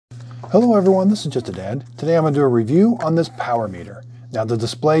Hello everyone, this is Just a Dad. Today I'm going to do a review on this power meter. Now the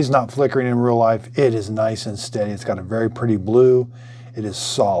display's not flickering in real life. It is nice and steady. It's got a very pretty blue. It is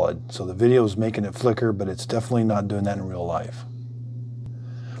solid. So the video is making it flicker, but it's definitely not doing that in real life.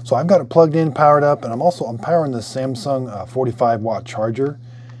 So I've got it plugged in, powered up, and I'm powering this Samsung 45 watt charger.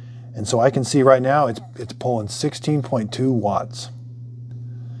 And so I can see right now it's pulling 16.2 watts.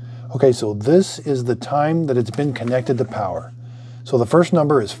 Okay, so this is the time that it's been connected to power. So the first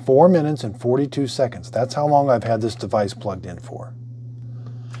number is 4 minutes and 42 seconds. That's how long I've had this device plugged in for.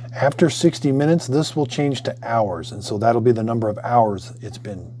 After 60 minutes, this will change to hours, and so that'll be the number of hours it's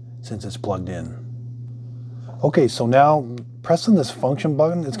been since it's plugged in. Okay, so now pressing this function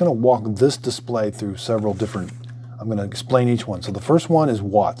button, it's going to walk this display through several different, I'm going to explain each one. So the first one is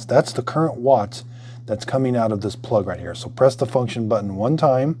watts. That's the current watts that's coming out of this plug right here. So press the function button one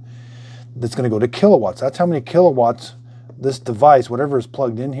time. That's going to go to kilowatts. That's how many kilowatts this device, whatever is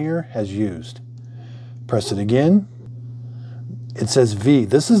plugged in here, has used. Press it again. It says V.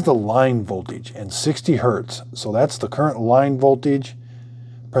 This is the line voltage and 60 hertz. So that's the current line voltage.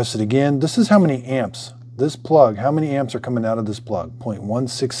 Press it again. This is how many amps. This plug, how many amps are coming out of this plug?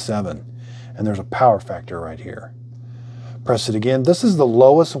 0.167. And there's a power factor right here. Press it again. This is the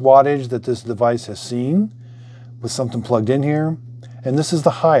lowest wattage that this device has seen with something plugged in here. And this is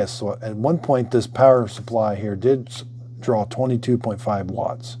the highest. So at one point, this power supply here did draw 22.5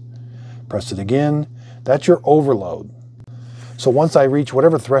 watts. Press it again. That's your overload. So once I reach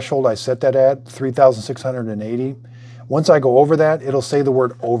whatever threshold I set that at, 3,680, once I go over that, it'll say the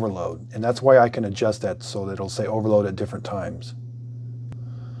word overload. And that's why I can adjust that so that it'll say overload at different times.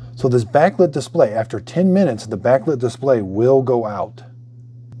 So this backlit display, after 10 minutes, the backlit display will go out.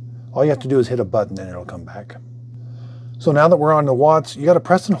 All you have to do is hit a button and it'll come back. So now that we're on the watts, you got to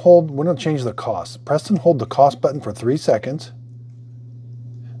press and hold. We're going to change the cost. Press and hold the cost button for 3 seconds.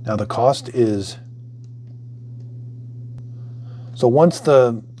 Now the cost is, so once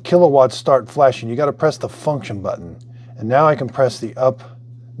the kilowatts start flashing, you got to press the function button. And now I can press the up.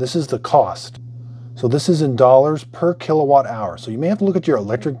 This is the cost. So this is in dollars per kilowatt hour. So you may have to look at your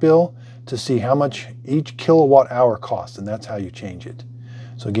electric bill to see how much each kilowatt hour costs, and that's how you change it.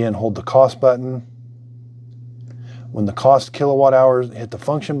 So again, hold the cost button. When the cost kilowatt hours, hit the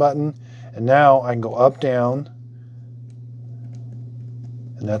function button, and now I can go up, down,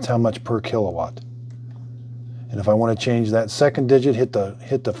 and that's how much per kilowatt. And if I want to change that second digit, hit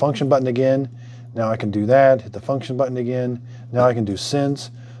the function button again. Now I can do that, hit the function button again. Now I can do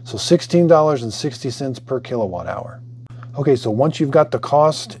cents. So $16.60 per kilowatt hour. Okay, so once you've got the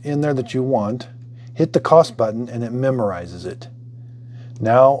cost in there that you want, hit the cost button and it memorizes it.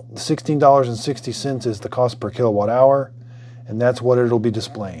 Now, $16.60 is the cost per kilowatt hour, and that's what it'll be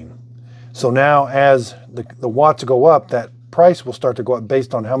displaying. So now as the watts go up, that price will start to go up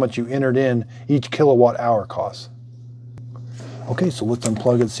based on how much you entered in each kilowatt hour cost. Okay, so let's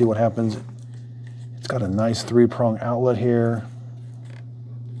unplug it, see what happens. It's got a nice 3-prong outlet here.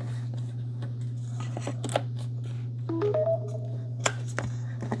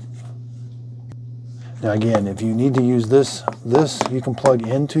 Now again, if you need to use this you can plug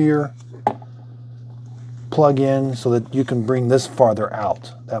into your plug-in so that you can bring this farther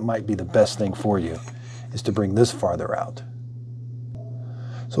out. That might be the best thing for you, is to bring this farther out.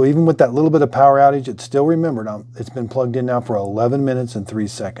 So even with that little bit of power outage, it's still remembered. It's been plugged in now for 11 minutes and 3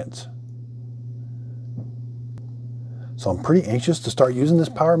 seconds. So I'm pretty anxious to start using this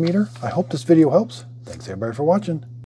power meter. I hope this video helps. Thanks everybody for watching.